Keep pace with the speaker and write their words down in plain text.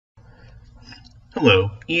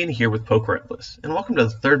Hello, Ian here with PokerAtlas, and welcome to the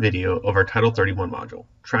third video of our Title 31 module,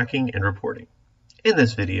 Tracking and Reporting. In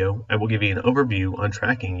this video, I will give you an overview on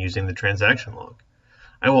tracking using the transaction log.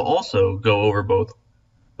 I will also go over both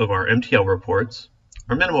of our MTL reports,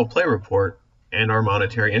 our minimal play report, and our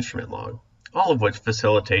monetary instrument log, all of which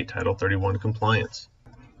facilitate Title 31 compliance.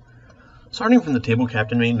 Starting from the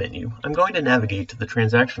TableCaptain main menu, I'm going to navigate to the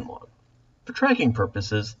transaction log. For tracking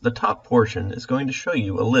purposes, the top portion is going to show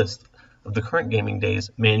you a list of the current gaming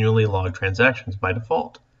day's manually logged transactions by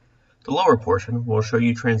default. The lower portion will show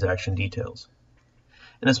you transaction details.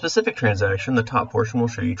 In a specific transaction, the top portion will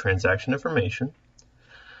show you transaction information.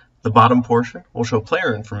 The bottom portion will show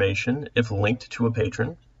player information if linked to a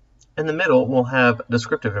patron, and the middle will have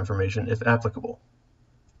descriptive information if applicable.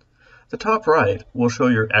 The top right will show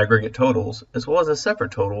your aggregate totals as well as a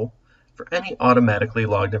separate total for any automatically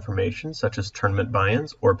logged information such as tournament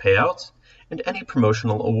buy-ins or payouts and any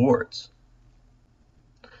promotional awards.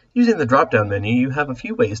 Using the drop-down menu, you have a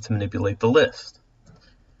few ways to manipulate the list.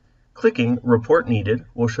 Clicking Report Needed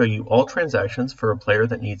will show you all transactions for a player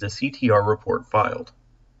that needs a CTR report filed.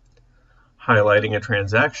 Highlighting a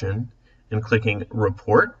transaction and clicking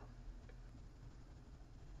Report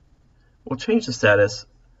will change the status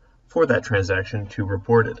for that transaction to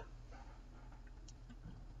Reported.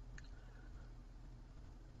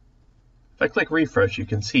 If I click refresh, you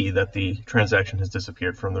can see that the transaction has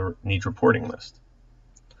disappeared from the Needs Reporting list.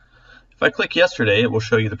 If I click yesterday, it will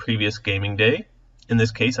show you the previous gaming day. In this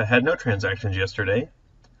case, I had no transactions yesterday.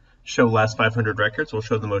 Show last 500 records will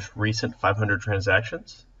show the most recent 500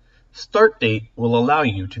 transactions. Start date will allow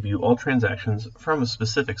you to view all transactions from a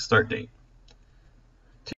specific start date.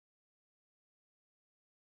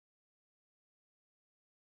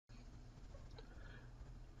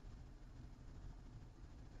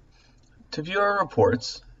 To view our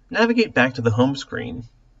reports, navigate back to the home screen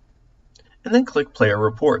and then click Player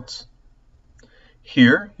Reports.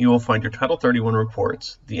 Here you will find your Title 31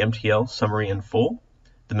 reports, the MTL Summary in Full,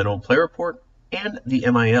 the Minimal Play Report, and the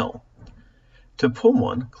MIL. To pull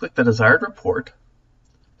one, click the desired report,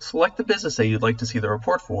 select the business day you'd like to see the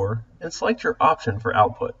report for, and select your option for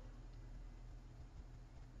output.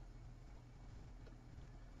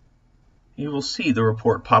 You will see the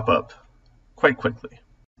report pop up quite quickly.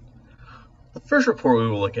 The first report we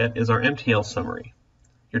will look at is our MTL summary.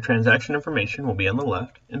 Your transaction information will be on the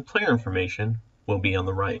left and player information will be on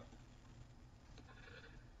the right.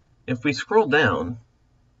 If we scroll down,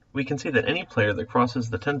 we can see that any player that crosses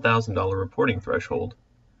the $10,000 reporting threshold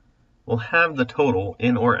will have the total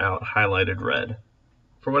in or out highlighted red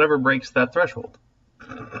for whatever breaks that threshold.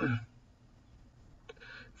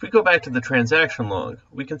 If we go back to the transaction log,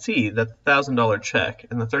 we can see that the $1,000 check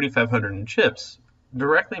and the $3,500 in chips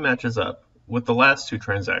directly matches up with the last two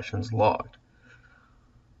transactions logged.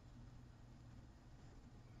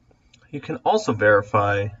 You can also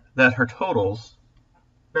verify that her totals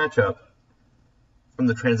match up from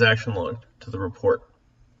the transaction log to the report.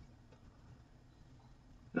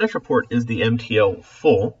 The next report is the MTL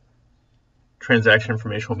full. Transaction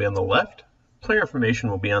information will be on the left. Player information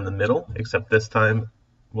will be on the middle, except this time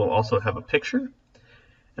we'll also have a picture.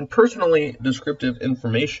 And personally descriptive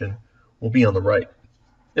information will be on the right.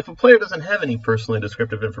 If a player doesn't have any personally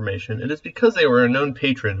descriptive information, it is because they were a known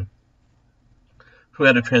patron who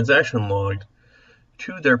had a transaction logged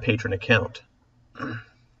to their patron account. So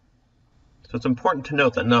it's important to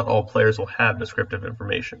note that not all players will have descriptive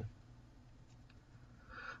information.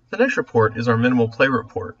 The next report is our minimal play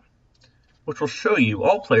report, which will show you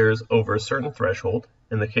all players over a certain threshold,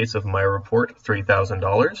 in the case of my report,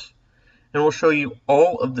 $3,000, and will show you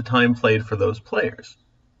all of the time played for those players.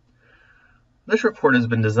 This report has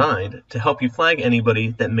been designed to help you flag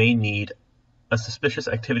anybody that may need a suspicious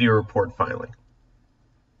activity or report filing.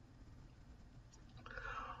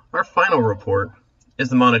 Our final report is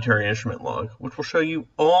the monetary instrument log, which will show you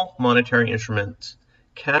all monetary instruments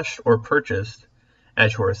cashed or purchased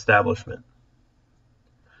at your establishment.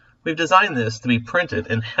 We've designed this to be printed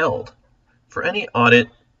and held for any audit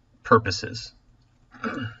purposes.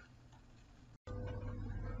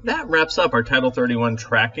 That wraps up our Title 31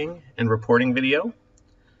 tracking and reporting video.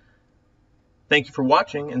 Thank you for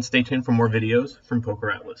watching and stay tuned for more videos from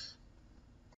PokerAtlas.